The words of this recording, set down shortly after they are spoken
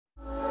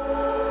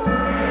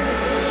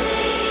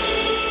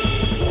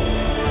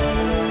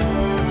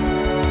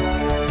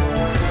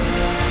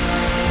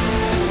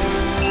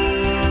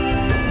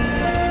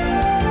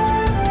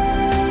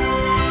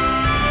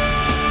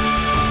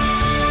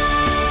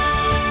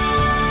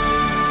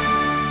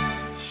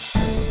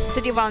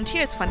City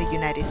volunteers from the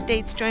United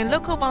States joined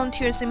local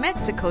volunteers in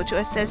Mexico to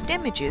assess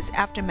damages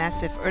after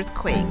massive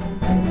earthquake.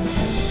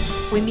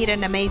 We meet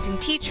an amazing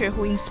teacher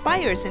who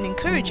inspires and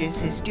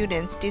encourages his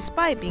students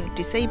despite being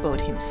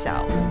disabled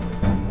himself.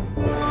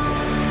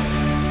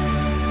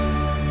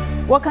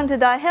 Welcome to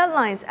DaAi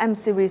Headlines. I'm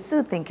Siri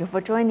Su. Thank you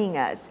for joining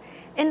us.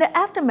 In the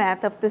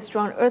aftermath of the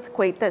strong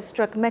earthquake that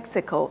struck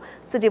Mexico,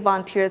 Tzu Chi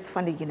volunteers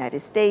from the United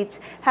States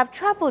have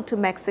traveled to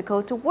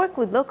Mexico to work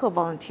with local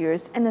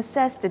volunteers and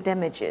assess the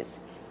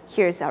damages.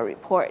 Here's our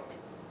report.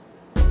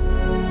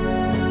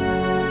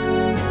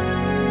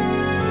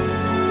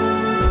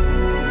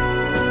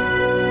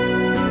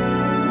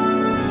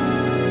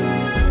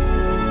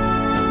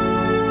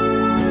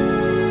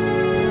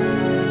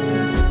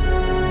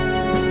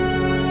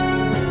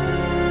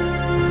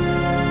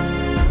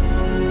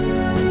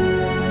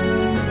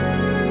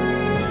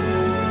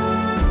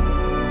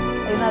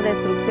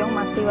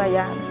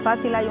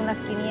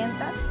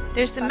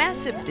 There's a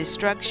massive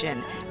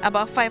destruction.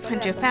 About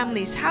 500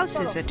 families'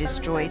 houses are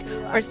destroyed,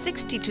 or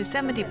 60 to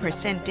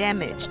 70%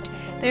 damaged.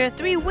 There are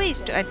 3 ways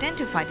to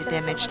identify the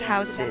damaged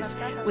houses,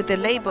 with the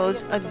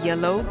labels of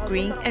yellow,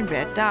 green, and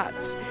red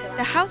dots.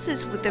 The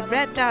houses with the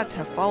red dots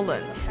have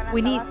fallen.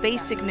 We need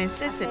basic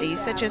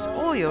necessities such as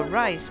oil,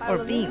 rice, or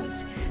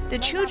beans. The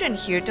children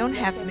here don't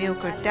have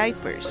milk or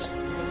diapers.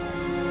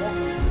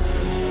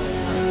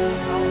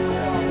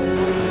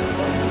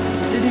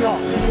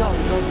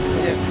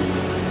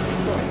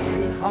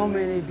 How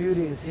many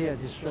buildings here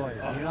destroyed?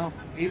 You know,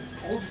 it's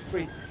all the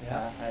street.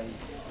 Yeah, I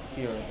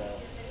hear the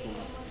school.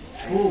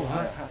 School,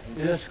 huh?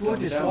 Is the school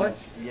destroyed?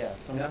 Yeah,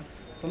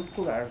 some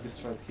schools are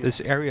destroyed here.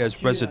 This area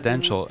is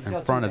residential.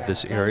 In front of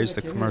this area is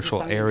the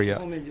commercial area,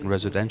 and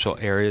residential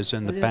areas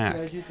in the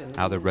back.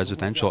 Now the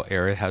residential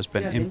area has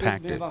been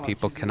impacted.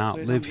 People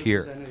cannot live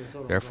here.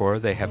 Therefore,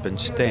 they have been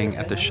staying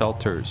at the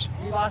shelters.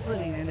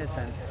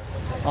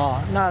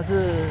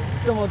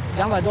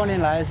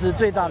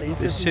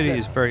 This city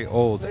is very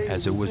old,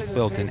 as it was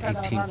built in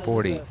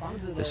 1840.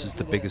 This is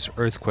the biggest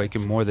earthquake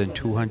in more than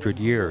 200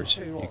 years.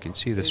 You can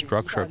see the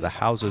structure of the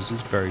houses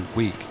is very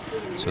weak,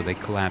 so they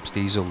collapsed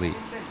easily.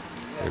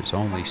 There's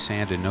only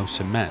sand and no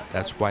cement.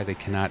 That's why they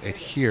cannot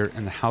adhere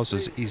and the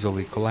houses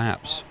easily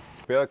collapse.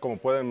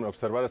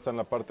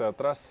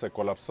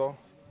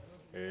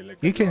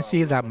 You can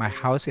see that my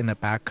house in the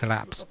back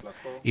collapsed.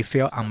 It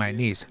fell on my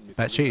niece,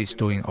 but she is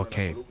doing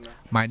okay.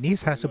 My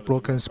niece has a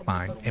broken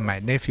spine and my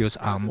nephew's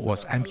arm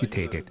was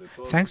amputated,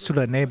 thanks to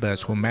the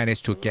neighbors who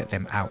managed to get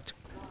them out.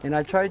 And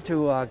I try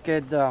to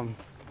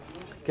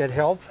get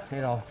help,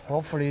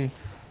 hopefully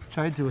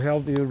try to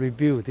help you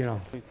rebuild, No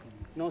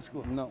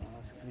school? No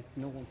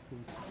school.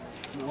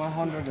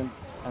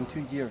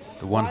 102 years.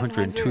 The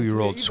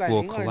 102-year-old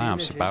school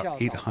collapsed.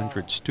 About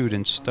 800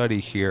 students study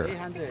here.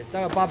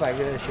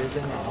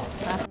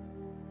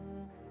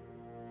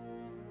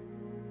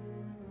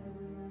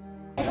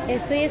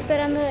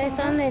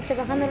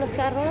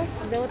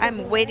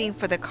 I'm waiting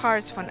for the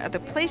cars from other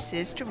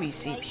places to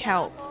receive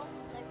help.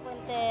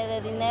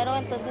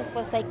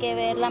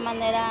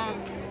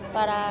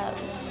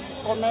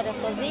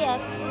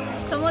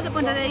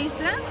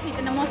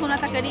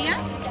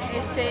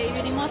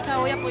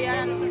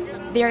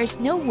 There is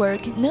no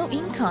work, no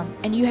income,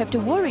 and you have to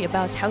worry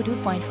about how to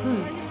find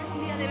food.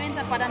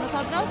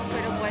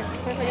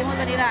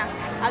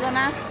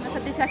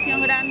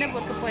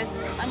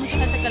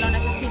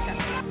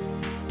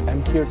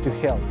 I'm here to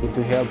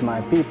help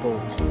my people,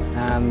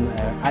 and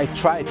I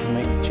try to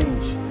make a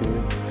change, to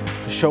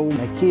show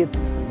my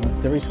kids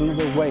there is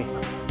another way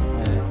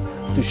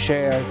to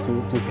share,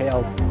 to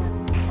help.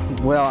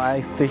 Well,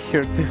 I stay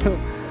here to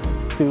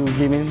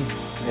give in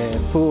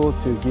food,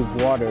 to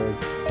give water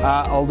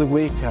all the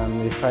week,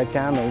 and if I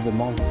can, all the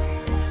month,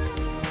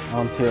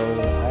 until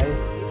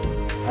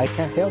I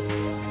can help.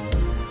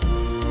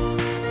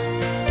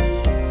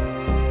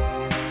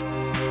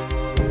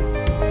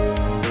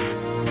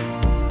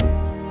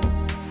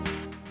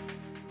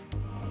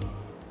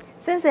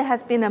 Since it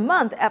has been a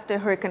month after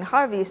Hurricane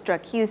Harvey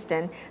struck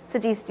Houston, Tzu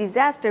Chi's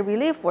disaster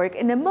relief work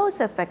in the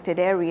most affected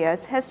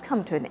areas has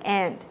come to an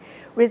end.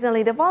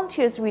 Recently, the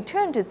volunteers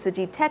returned to Tzu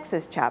Chi,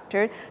 Texas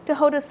chapter to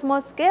hold a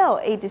small-scale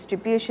aid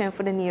distribution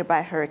for the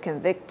nearby hurricane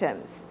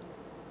victims.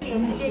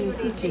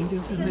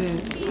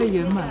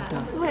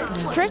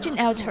 Stretching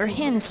out her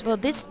hands for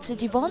this Tzu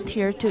Chi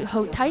volunteer to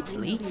hold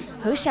tightly,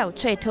 He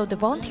Xiaocui told the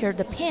volunteer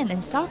the pain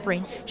and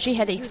suffering she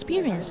had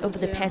experienced over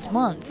the past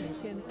month.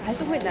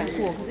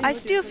 I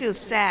still feel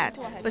sad,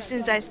 but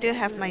since I still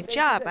have my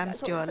job, I'm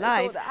still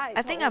alive.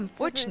 I think I'm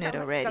fortunate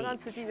already.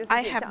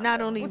 I have not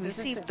only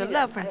received the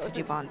love from Tzu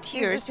Chi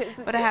volunteers,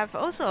 but I have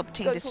also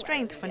obtained the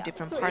strength from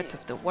different parts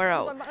of the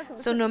world.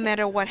 So no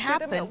matter what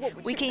happened,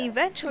 we can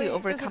eventually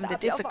overcome the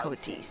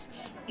difficulties.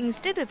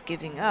 Instead of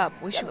giving up,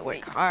 we should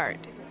work hard.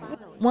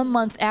 1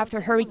 month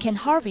after Hurricane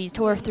Harvey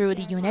tore through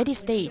the United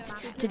States,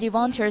 Tzu Chi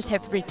volunteers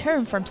have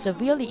returned from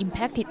severely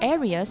impacted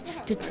areas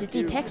to Tzu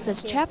Chi,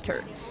 Texas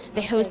chapter.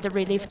 They host the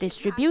relief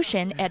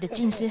distribution at the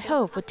Jinsi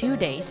Ho for 2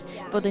 days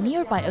for the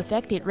nearby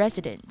affected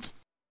residents.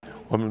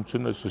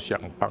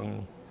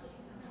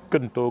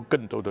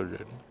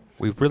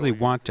 We really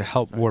want to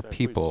help more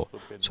people,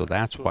 so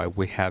that's why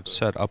we have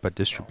set up a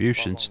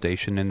distribution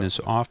station in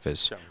this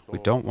office. We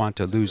don't want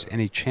to lose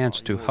any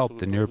chance to help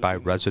the nearby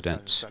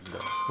residents.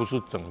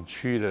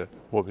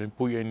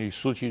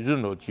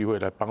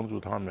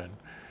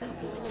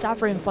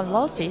 Suffering from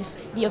losses,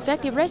 the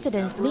affected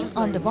residents lean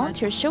on the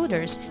volunteers'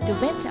 shoulders to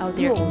vent out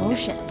their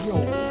emotions.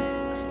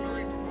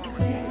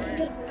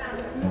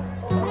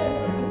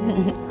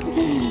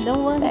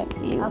 Don't worry. Thank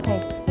you.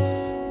 Okay.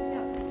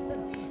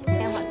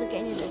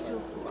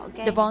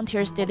 The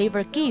volunteers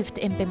deliver gifts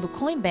and bamboo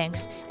coin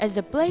bags as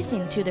a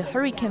blessing to the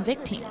hurricane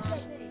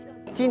victims.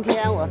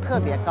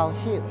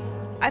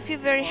 I feel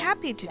very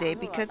happy today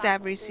because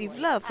I've received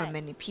love from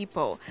many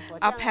people.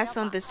 I'll pass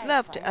on this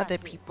love to other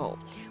people.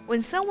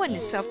 When someone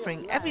is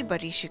suffering,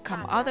 everybody should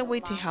come all the way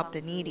to help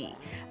the needy.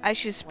 I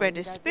should spread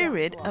the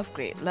spirit of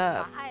great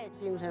love.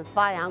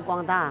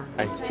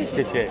 谢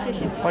谢，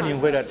欢迎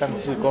回来当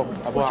志工，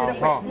好不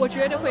好？我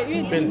觉得会，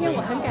因为今天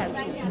我很感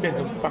激，变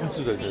成帮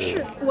助的人。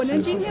是我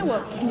能今天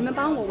你们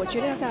帮我，我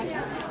觉得要在，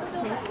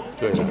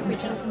对，绝对会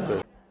这样子。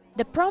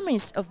 The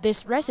promise of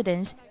these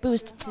residents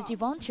boosts Tzu Chi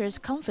volunteers'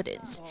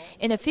 confidence.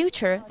 In the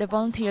future, the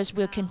volunteers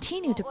will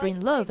continue to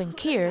bring love and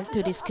care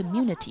to this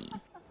community.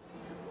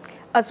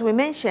 As we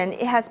mentioned,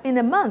 it has been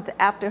a month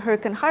after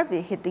Hurricane Harvey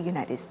hit the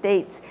United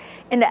States.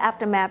 In the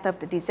aftermath of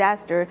the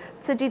disaster,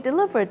 Tzu Chi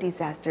delivered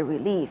disaster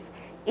relief.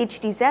 Each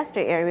disaster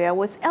area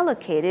was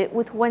allocated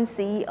with one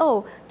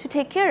CEO to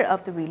take care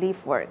of the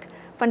relief work.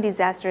 From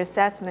disaster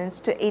assessments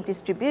to aid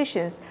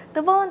distributions,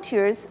 the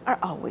volunteers are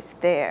always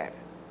there.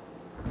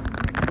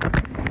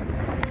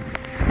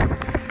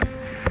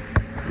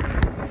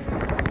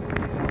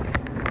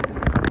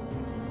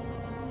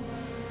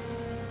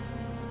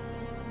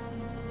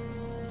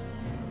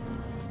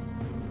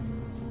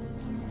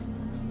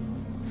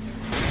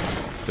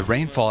 The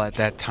rainfall at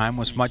that time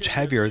was much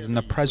heavier than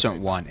the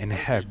present one, and it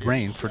had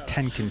rained for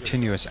 10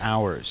 continuous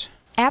hours.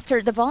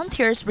 After the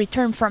volunteers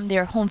returned from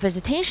their home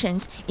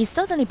visitations, it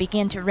suddenly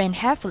began to rain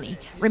heavily,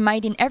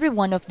 reminding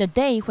everyone of the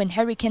day when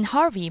Hurricane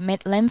Harvey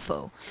made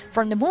landfall.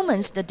 From the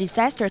moment the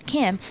disaster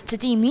came, Tzu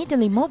Chi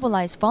immediately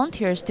mobilized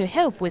volunteers to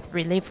help with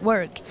relief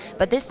work.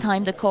 But this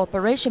time, the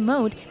cooperation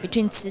mode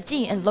between Tzu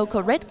Chi and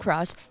local Red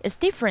Cross is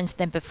different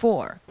than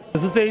before.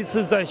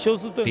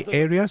 The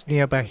areas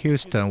nearby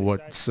Houston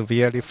were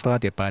severely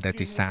flooded by the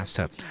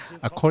disaster.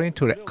 According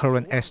to the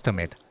current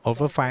estimate,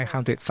 over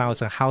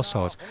 500,000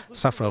 households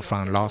suffer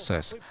from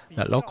losses.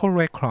 The local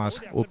Red Cross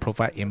will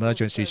provide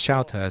emergency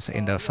shelters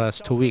in the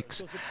first 2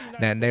 weeks.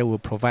 Then they will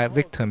provide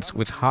victims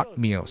with hot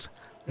meals.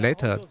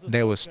 Later,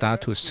 they will start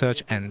to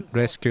search and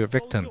rescue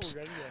victims.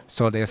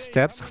 So their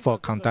steps for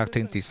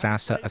conducting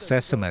disaster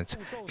assessments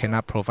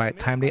cannot provide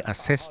timely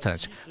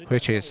assistance,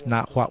 which is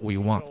not what we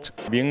want.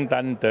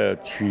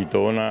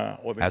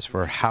 As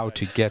for how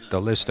to get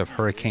the list of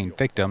hurricane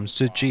victims,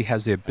 Tzu Chi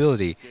has the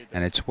ability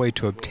and its way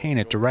to obtain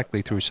it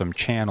directly through some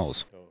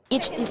channels.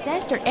 Each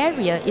disaster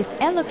area is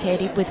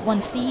allocated with one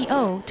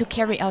CEO to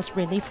carry out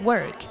relief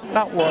work.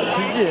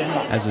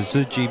 As a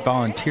Tzu Chi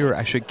volunteer,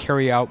 I should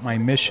carry out my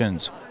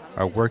missions.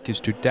 Our work is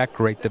to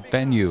decorate the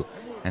venue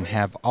and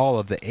have all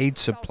of the aid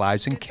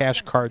supplies and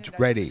cash cards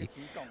ready.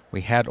 We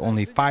had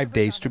only 5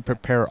 days to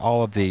prepare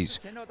all of these,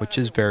 which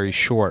is very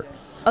short.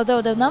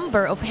 Although the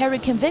number of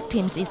hurricane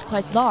victims is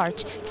quite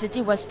large, Tzu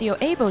Chi was still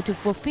able to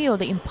fulfill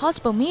the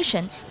impossible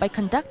mission by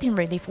conducting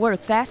relief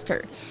work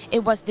faster.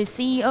 It was the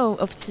CEO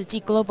of Tzu Chi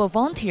Global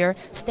Volunteer,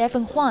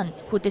 Stephen Huan,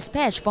 who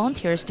dispatched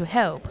volunteers to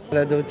help.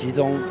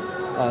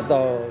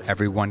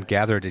 Everyone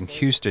gathered in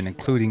Houston,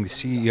 including the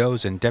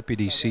CEOs and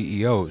deputy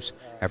CEOs.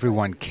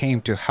 Everyone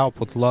came to help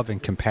with love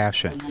and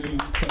compassion.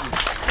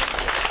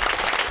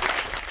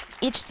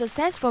 Each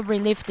successful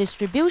relief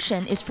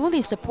distribution is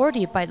fully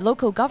supported by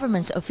local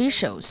government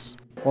officials.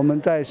 We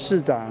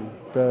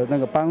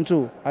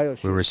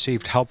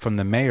received help from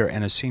the mayor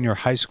and a senior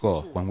high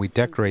school. When we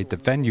decorated the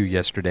venue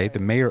yesterday, the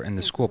mayor and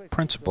the school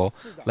principal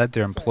led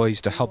their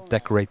employees to help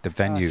decorate the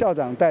venue.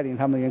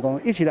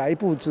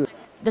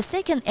 The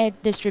second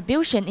aid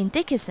distribution in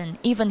Dickinson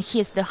even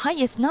hits the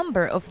highest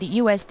number of the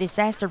U.S.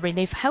 disaster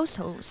relief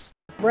households.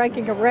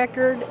 Breaking a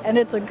record, and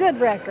it's a good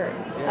record.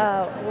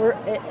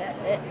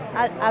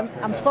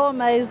 I'm so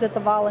amazed at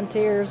the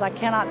volunteers. I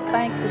cannot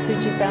thank the Tzu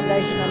Chi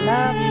Foundation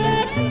enough.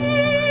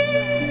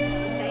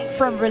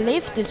 From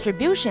relief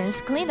distributions,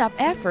 cleanup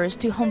efforts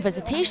to home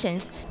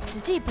visitations,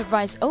 Tzu Chi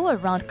provides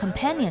all-around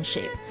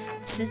companionship.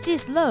 Tzu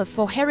Chi's love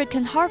for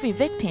Hurricane Harvey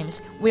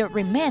victims will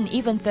remain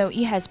even though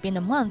it has been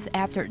a month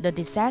after the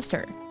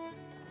disaster.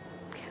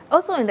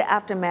 Also in the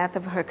aftermath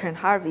of Hurricane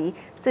Harvey,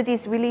 Tzu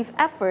Chi's relief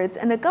efforts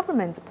and the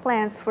government's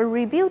plans for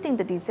rebuilding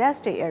the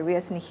disaster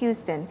areas in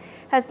Houston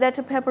has led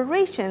to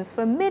preparations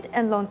for mid-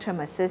 and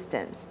long-term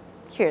assistance.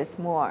 Here's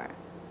more.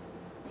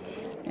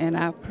 And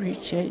I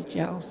appreciate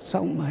y'all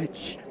so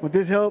much. With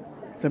this help,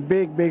 it's a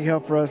big, big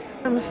help for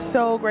us. I'm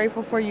so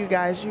grateful for you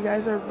guys. You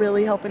guys are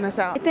really helping us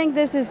out. I think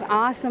this is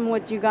awesome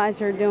what you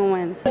guys are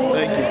doing.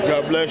 Thank you.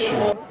 God bless you.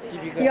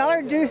 Y'all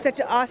are doing such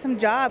an awesome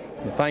job.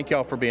 Thank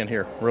y'all for being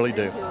here. Really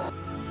do.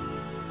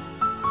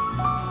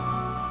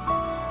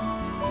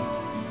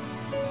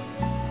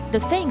 The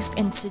thanks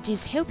and Tzu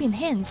Chi's helping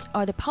hands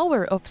are the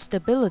power of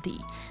stability.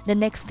 The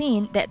next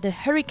thing that the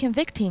hurricane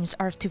victims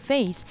are to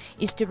face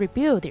is to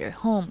rebuild their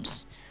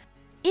homes.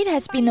 It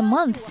has been a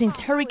month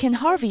since Hurricane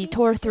Harvey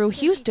tore through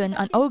Houston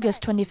on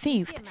August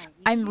 25th.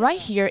 I'm right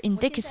here in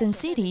Dickinson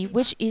City,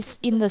 which is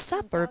in the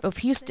suburb of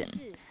Houston.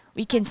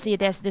 We can see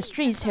that the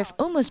streets have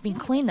almost been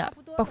cleaned up,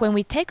 but when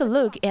we take a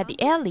look at the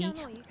alley,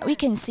 we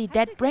can see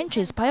dead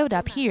branches piled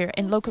up here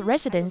and local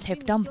residents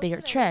have dumped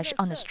their trash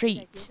on the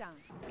streets.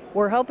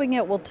 We're hoping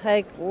it will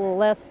take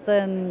less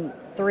than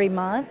 3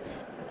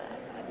 months.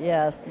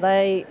 Yes,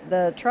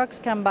 the trucks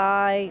come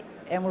by,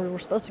 and we were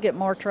supposed to get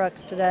more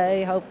trucks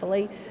today,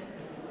 hopefully.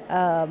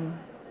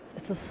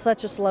 It's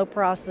such a slow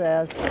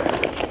process.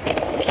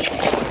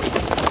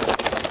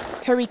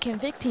 Hurricane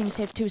victims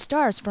have to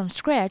start from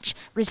scratch,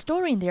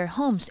 restoring their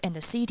homes and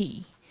the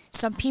city.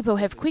 Some people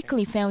have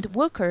quickly found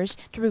workers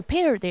to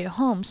repair their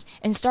homes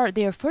and start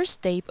their first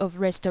step of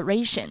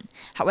restoration.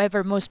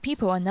 However, most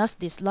people are not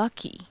this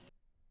lucky.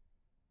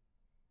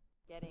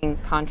 Getting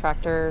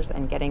contractors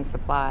and getting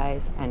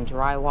supplies and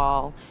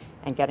drywall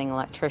and getting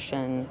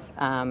electricians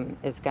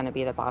is going to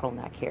be the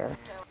bottleneck here.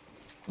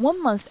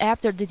 1 month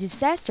after the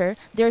disaster,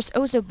 there's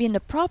also been a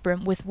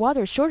problem with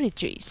water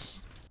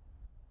shortages.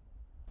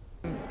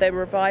 They're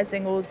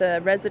revising all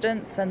the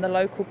residents and the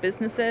local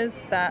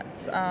businesses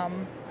that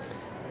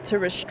to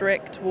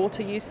restrict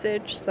water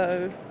usage,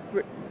 so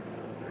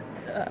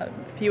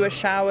fewer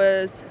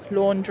showers,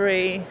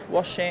 laundry,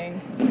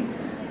 washing,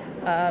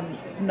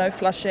 no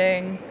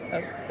flushing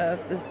of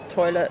the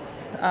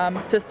toilets,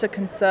 just to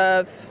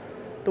conserve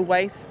the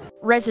waste.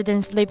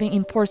 Residents living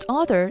in Port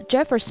Arthur,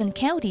 Jefferson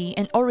County,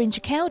 and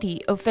Orange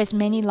County all face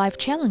many life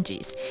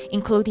challenges,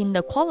 including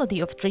the quality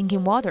of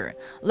drinking water.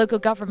 Local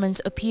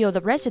governments appeal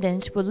the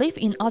residents who live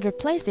in other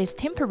places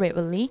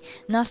temporarily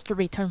not to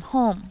return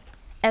home.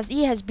 As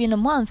it has been a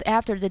month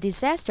after the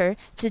disaster,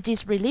 Tzu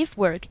Chi's relief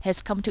work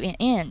has come to an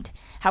end.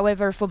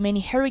 However, for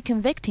many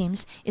hurricane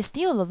victims, it's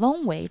still a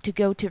long way to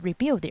go to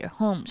rebuild their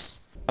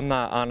homes. I'm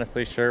not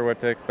honestly sure what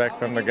to expect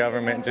from the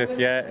government just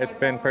yet. It's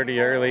been pretty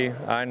early.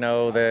 I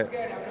know that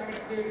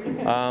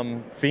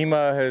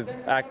FEMA has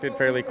acted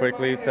fairly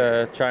quickly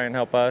to try and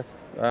help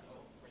us.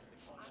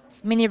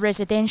 Many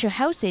residential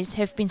houses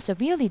have been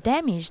severely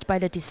damaged by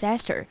the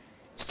disaster.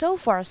 So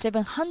far,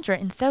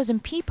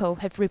 700,000 people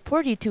have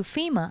reported to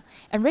FEMA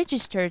and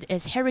registered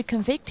as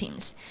hurricane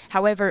victims.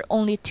 However,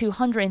 only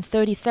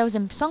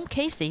 230,000 some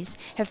cases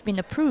have been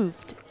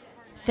approved.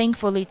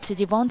 Thankfully, Tzu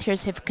Chi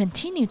volunteers have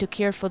continued to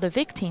care for the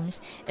victims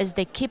as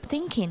they keep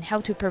thinking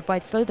how to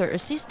provide further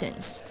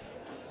assistance.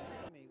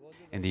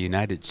 In the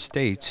United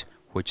States,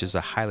 which is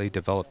a highly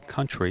developed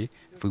country,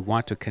 if we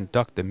want to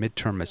conduct the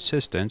midterm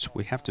assistance,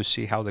 we have to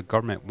see how the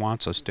government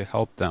wants us to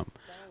help them.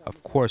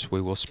 Of course,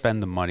 we will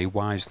spend the money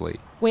wisely.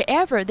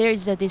 Wherever there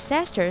is a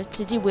disaster,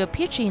 Tzu Chi will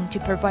pitch in to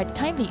provide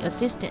timely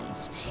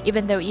assistance.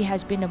 Even though it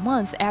has been a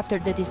month after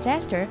the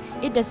disaster,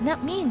 it does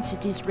not mean Tzu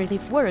Chi's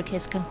relief work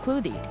has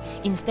concluded.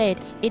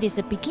 Instead, it is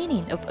the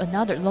beginning of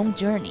another long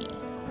journey.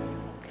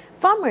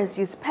 Farmers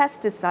use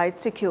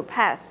pesticides to kill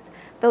pests,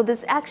 though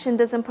this action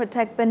doesn't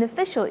protect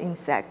beneficial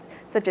insects,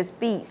 such as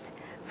bees.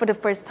 For the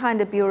first time,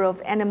 the Bureau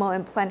of Animal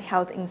and Plant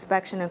Health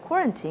Inspection and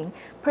Quarantine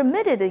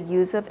permitted the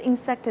use of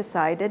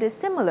insecticide that is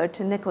similar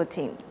to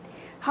nicotine.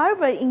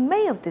 However, in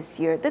May of this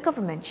year, the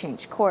government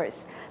changed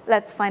course.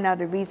 Let's find out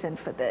the reason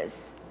for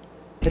this.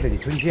 This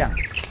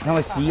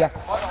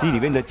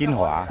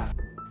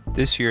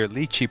year,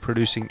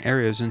 lychee-producing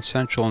areas in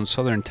central and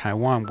southern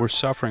Taiwan were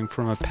suffering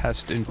from a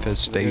pest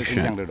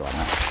infestation.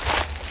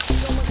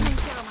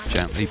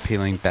 Gently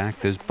peeling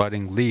back this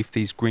budding leaf,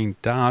 these green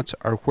dots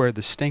are where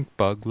the stink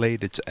bug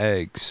laid its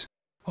eggs.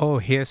 Oh,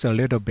 here's a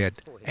little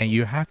bit, and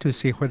you have to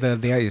see whether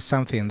there is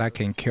something that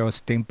can kill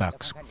stink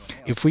bugs.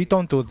 If we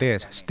don't do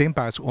this, stink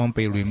bugs won't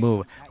be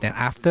removed. Then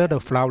after the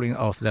flowering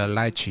of the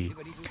lychee,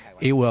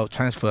 it will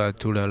transfer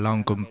to the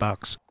longun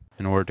bugs.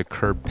 In order to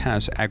curb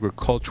pests,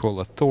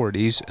 agricultural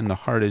authorities in the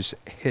hardest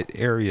hit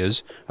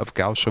areas of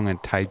Kaohsiung and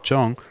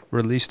Taichung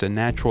released a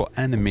natural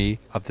enemy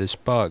of this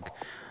bug,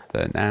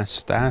 the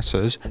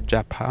Anastasis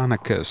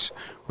japonicus,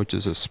 which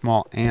is a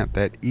small ant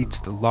that eats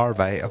the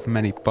larvae of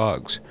many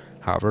bugs.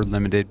 However,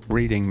 limited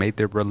breeding made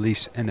their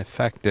release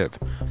ineffective.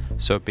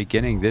 So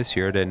beginning this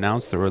year, it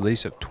announced the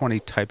release of 20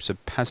 types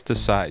of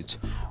pesticides,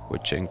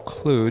 which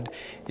include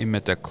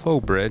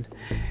imidacloprid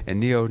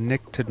and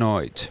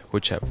neonicotinoids,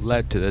 which have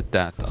led to the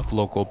death of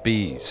local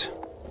bees.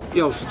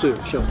 The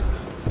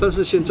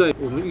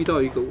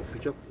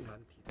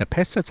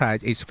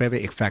pesticide is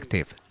very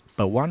effective.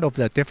 But one of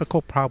the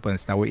difficult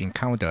problems that we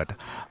encountered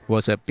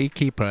was a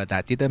beekeeper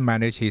that didn't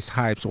manage his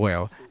hives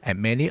well, and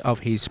many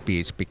of his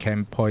bees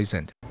became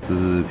poisoned.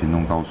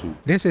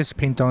 This is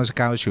Pingtong's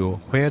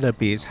Kaohsiung, where the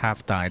bees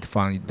have died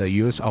from the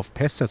use of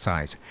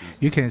pesticides.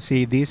 You can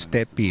see these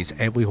dead bees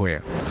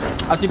everywhere.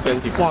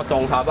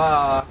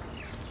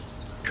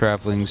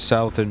 Traveling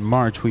south in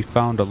March, we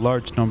found a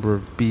large number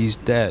of bees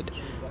dead,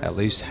 at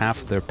least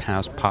half of their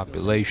past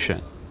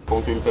population.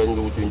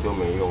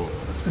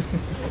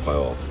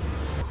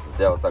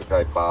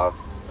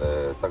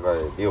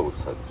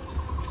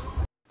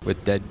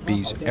 With dead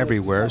bees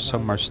everywhere,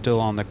 some are still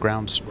on the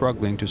ground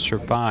struggling to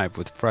survive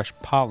with fresh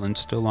pollen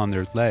still on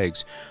their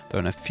legs, though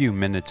in a few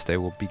minutes they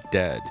will be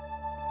dead.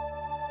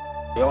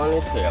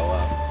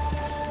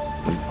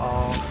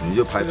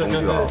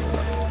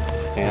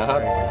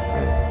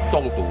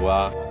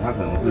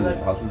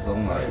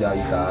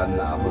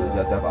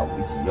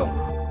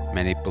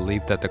 Many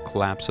believe that the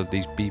collapse of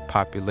these bee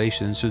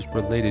populations is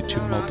related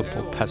to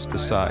multiple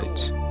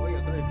pesticides.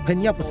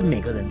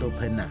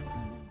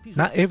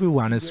 Not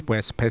everyone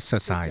sprays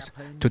pesticides.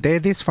 Today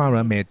this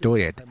farmer may do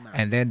it,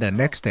 and then the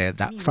next day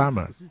that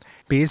farmer.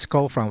 Bees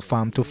go from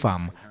farm to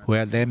farm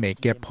where they may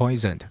get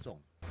poisoned.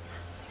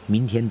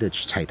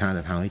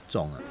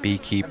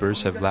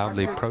 Beekeepers have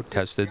loudly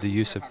protested the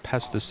use of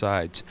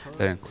pesticides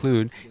that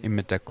include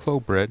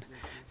imidacloprid,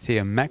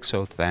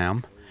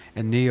 thiamexotham,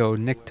 and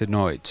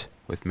neonicotinoids,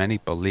 with many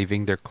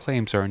believing their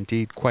claims are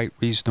indeed quite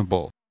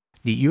reasonable.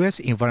 The U.S.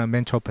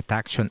 Environmental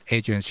Protection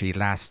Agency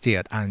last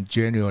year on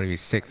January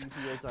 6th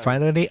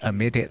finally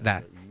admitted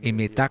that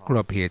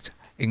imidacloprid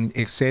in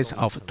excess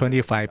of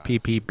 25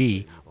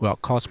 ppb will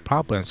cause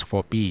problems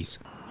for bees.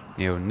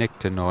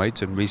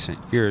 Neonicotinoids in recent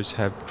years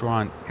have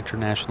drawn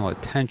international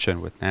attention,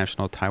 with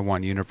National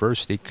Taiwan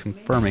University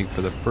confirming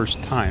for the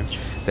first time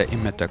that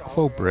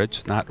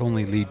imidacloprids not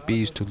only lead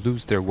bees to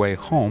lose their way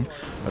home,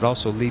 but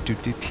also lead to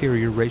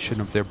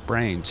deterioration of their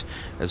brains,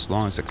 as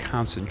long as the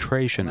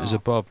concentration is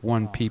above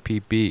 1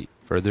 ppb.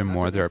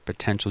 Furthermore, there are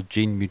potential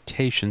gene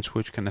mutations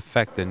which can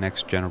affect the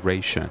next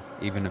generation.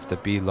 Even if the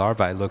bee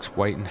larvae looks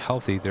white and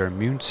healthy, their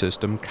immune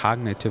system,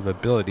 cognitive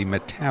ability,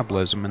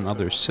 metabolism, and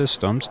other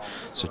systems,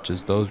 such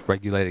as those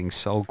regulating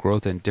cell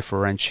growth and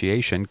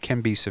differentiation,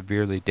 can be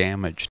severely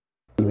damaged.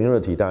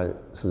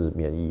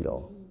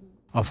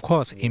 Of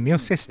course, immune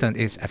system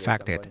is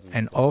affected,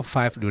 and all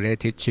 5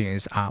 related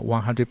genes are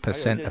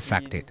 100%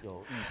 affected.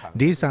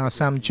 These are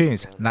some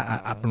genes that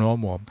are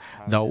abnormal,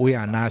 though we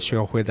are not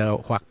sure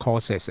what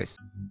causes it.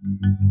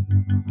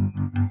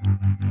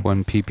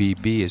 1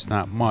 ppb is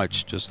not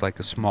much, just like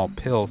a small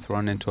pill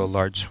thrown into a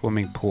large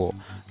swimming pool,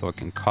 though it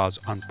can cause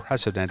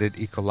unprecedented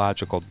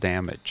ecological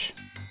damage.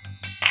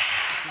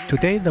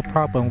 Today, the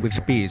problem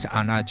with bees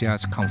are not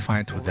just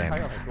confined to them,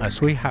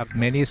 as we have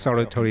many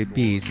solitary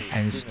bees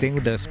and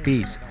stingless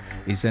bees.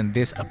 Isn't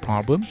this a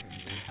problem?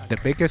 The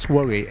biggest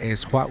worry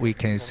is what we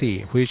can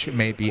see, which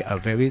may be a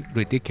very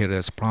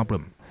ridiculous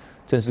problem.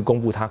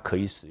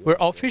 We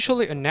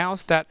officially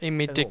announced that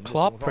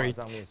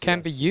imidacloprid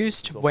can be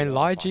used when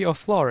lychee or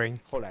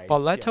flowering, but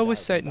later we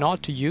said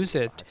not to use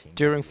it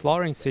during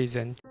flowering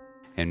season.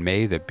 In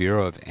May, the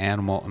Bureau of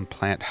Animal and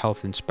Plant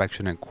Health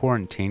Inspection and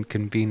Quarantine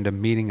convened a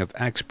meeting of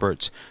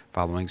experts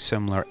following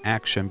similar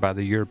action by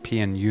the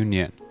European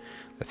Union.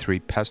 The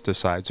 3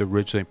 pesticides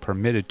originally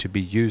permitted to be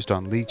used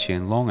on lychee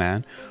and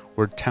longan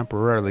were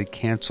temporarily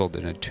canceled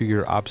and a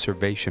 2-year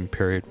observation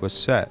period was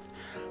set.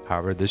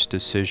 However, this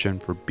decision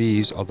for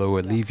bees, although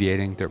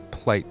alleviating their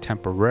plight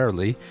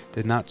temporarily,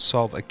 did not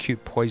solve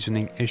acute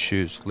poisoning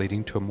issues,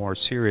 leading to a more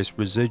serious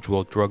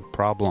residual drug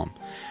problem.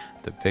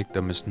 The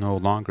victim is no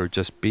longer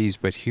just bees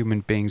but human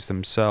beings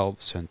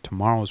themselves, and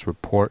tomorrow's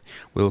report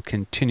will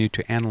continue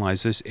to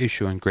analyze this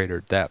issue in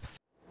greater depth.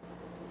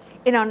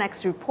 In our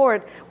next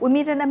report, we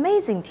meet an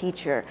amazing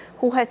teacher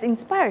who has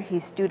inspired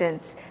his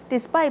students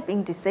despite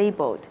being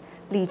disabled.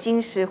 Li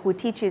Jinshi, who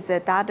teaches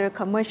at Dada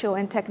Commercial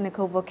and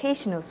Technical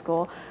Vocational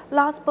School,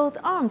 lost both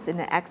arms in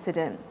an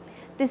accident.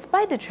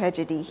 Despite the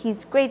tragedy,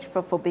 he's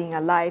grateful for being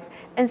alive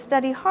and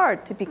studied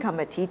hard to become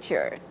a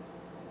teacher.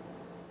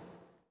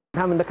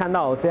 When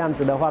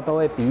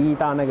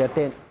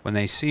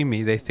they see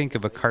me, they think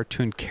of a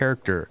cartoon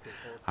character.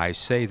 I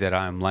say that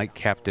I am like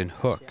Captain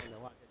Hook.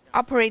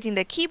 Operating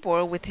the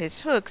keyboard with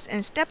his hooks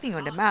and stepping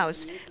on the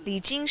mouse, Li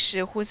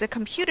Jinshi, who is a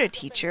computer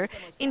teacher,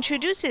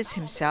 introduces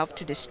himself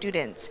to the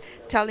students,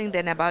 telling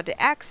them about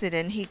the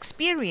accident he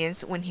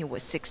experienced when he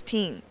was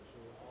 16.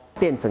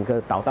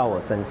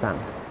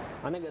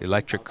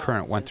 Electric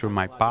current went through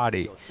my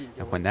body,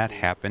 and when that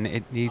happened,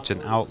 it needs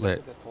an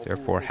outlet.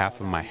 Therefore, half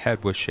of my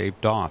head was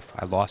shaved off.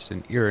 I lost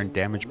an ear and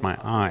damaged my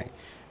eye.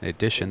 In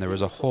addition, there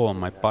was a hole in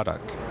my buttock.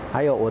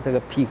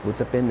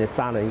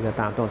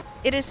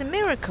 It is a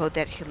miracle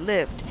that he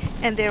lived,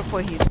 and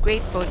therefore he is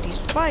grateful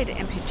despite the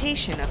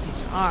amputation of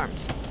his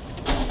arms.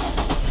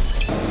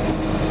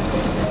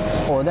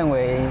 Although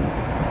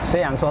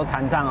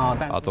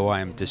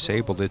I am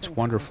disabled, it's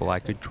wonderful I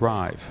could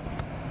drive.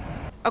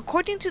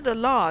 According to the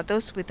law,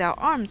 those without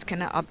arms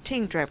cannot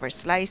obtain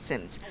driver's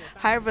license.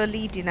 However,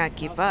 Li did not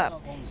give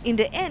up. In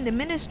the end, the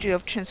Ministry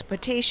of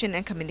Transportation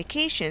and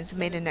Communications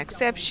made an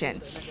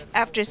exception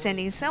after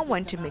sending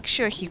someone to make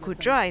sure he could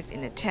drive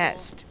in a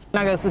test.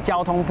 That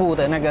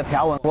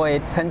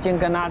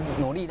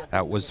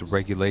was the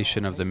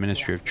regulation of the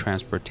Ministry of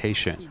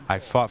Transportation. I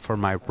fought for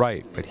my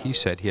right, but he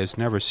said he has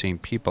never seen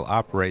people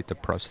operate the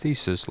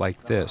prosthesis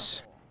like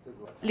this.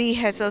 Li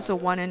has also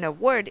won an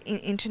award in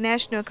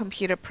International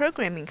Computer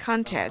Programming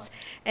Contest,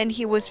 and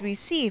he was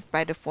received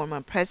by the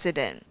former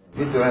president.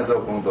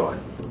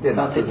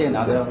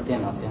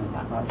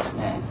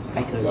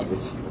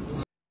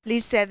 Lee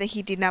said that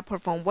he did not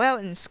perform well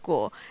in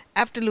school.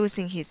 After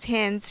losing his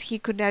hands, he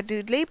could not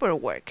do labor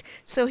work,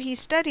 so he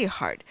studied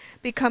hard.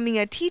 Becoming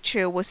a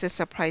teacher was a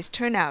surprise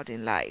turnout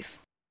in life.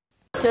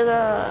 觉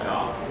得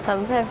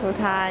很佩服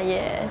他，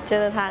也觉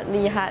得他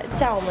厉害。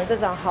像我们这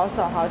种好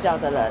手好脚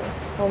的人，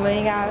我们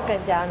应该要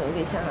更加努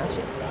力向他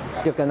学习。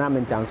就跟他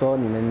们讲说，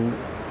你们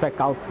在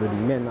高职里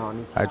面哦。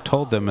I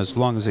told them as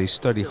long as they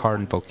study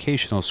hard in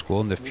vocational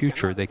school in the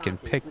future, they can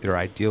pick their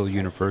ideal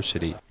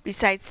university.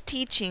 Besides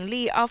teaching,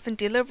 Lee often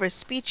delivers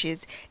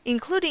speeches,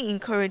 including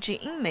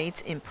encouraging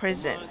inmates in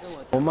prisons.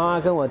 我妈妈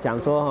跟我讲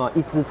说，哈，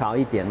一枝草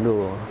一点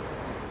露。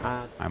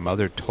My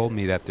mother told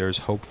me that there's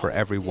hope for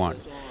everyone.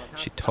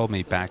 She told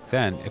me back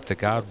then, if the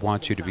God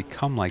wants you to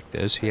become like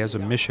this, He has a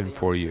mission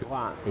for you.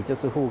 也就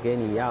是付给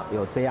你要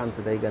有这样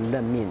子的一个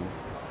任命。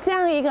这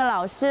样一个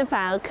老师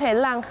反而可以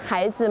让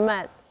孩子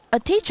们。A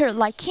teacher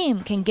like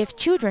him can give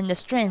children the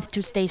strength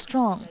to stay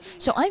strong.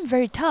 So I'm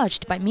very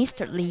touched by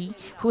Mr. Lee,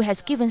 who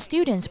has given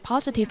students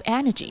positive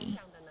energy.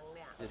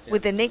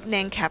 With the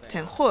nickname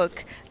Captain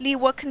Hook, Lee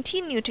will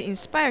continue to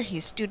inspire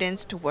his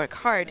students to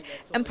work hard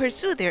and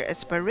pursue their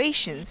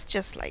aspirations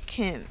just like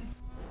him.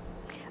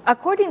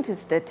 According to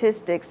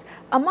statistics,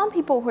 among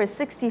people who are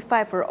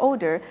 65 or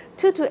older,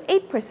 2 to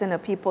 8%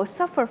 of people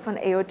suffer from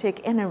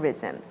aortic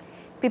aneurysm.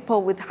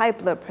 People with high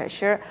blood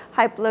pressure,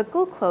 high blood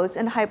glucose,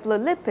 and high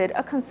blood lipid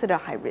are considered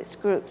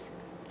high-risk groups.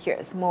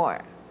 Here's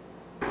more.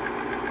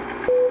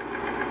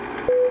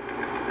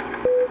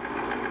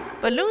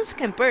 Balloons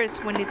can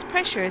burst when its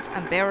pressure is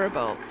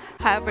unbearable.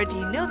 However, do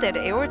you know that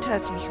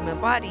aortas in the human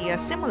body are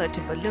similar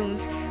to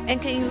balloons and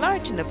can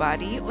enlarge in the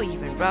body or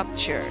even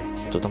rupture?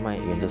 The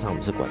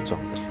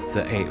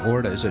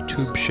aorta is a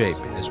tube shape.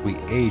 As we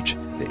age,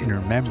 the inner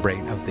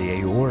membrane of the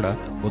aorta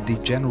will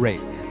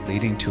degenerate,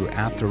 leading to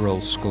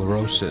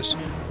atherosclerosis,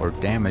 or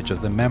damage of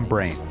the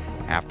membrane.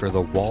 After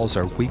the walls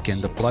are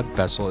weakened, the blood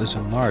vessel is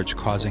enlarged,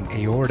 causing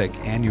aortic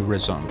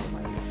aneurysm.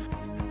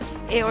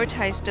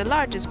 Aorta is the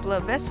largest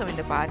blood vessel in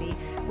the body,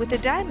 with a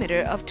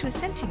diameter of 2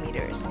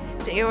 centimeters.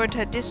 The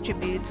aorta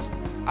distributes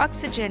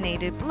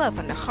oxygenated blood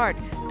from the heart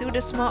through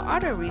the small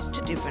arteries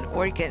to different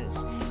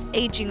organs.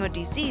 Aging or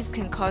disease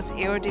can cause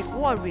aortic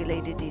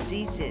wall-related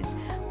diseases.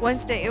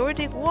 Once the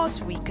aortic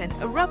walls weaken,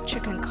 a rupture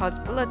can cause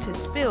blood to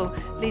spill,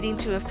 leading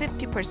to a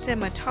 50%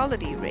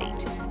 mortality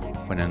rate.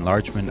 When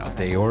enlargement of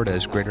the aorta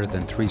is greater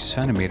than 3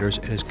 centimeters,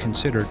 it is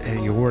considered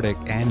an aortic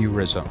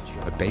aneurysm.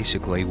 But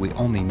basically, we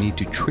only need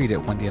to treat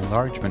it when the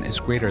enlargement is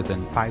greater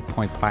than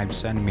 5.5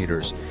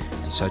 centimeters.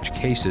 In such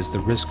cases,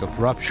 the risk of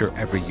rupture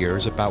every year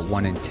is about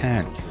 1 in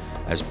 10.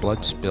 As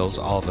blood spills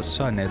all of a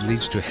sudden, it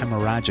leads to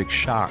hemorrhagic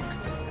shock.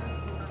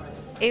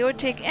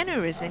 Aortic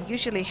aneurysm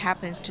usually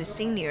happens to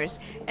seniors,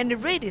 and the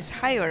rate is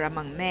higher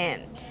among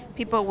men.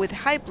 People with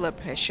high blood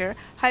pressure,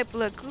 high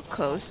blood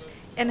glucose,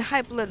 and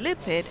high blood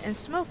lipid and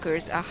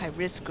smokers are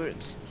high-risk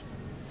groups.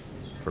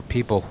 For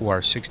people who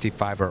are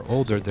 65 or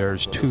older, there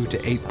is 2 to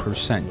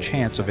 8%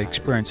 chance of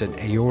experiencing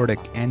an aortic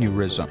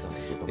aneurysm.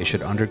 They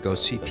should undergo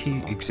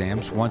CT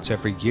exams once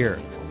every year.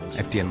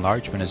 If the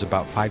enlargement is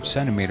about 5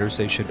 centimeters,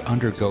 they should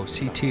undergo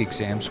CT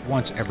exams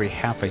once every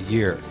half a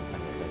year.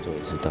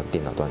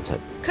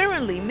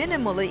 Currently,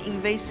 minimally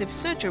invasive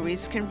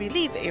surgeries can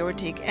relieve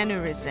aortic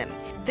aneurysm.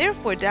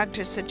 Therefore,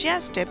 doctors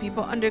suggest that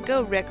people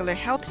undergo regular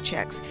health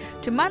checks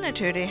to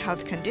monitor their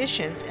health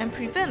conditions and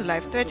prevent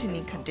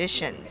life-threatening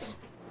conditions.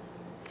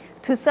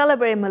 To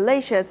celebrate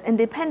Malaysia's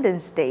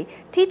Independence Day,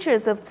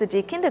 teachers of Tzu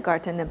Chi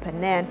Kindergarten in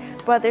Penang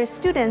brought their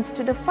students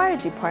to the fire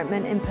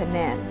department in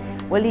Penang.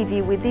 We'll leave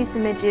you with these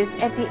images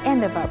at the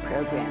end of our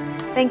program.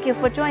 Thank you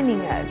for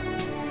joining us.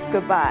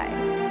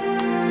 Goodbye.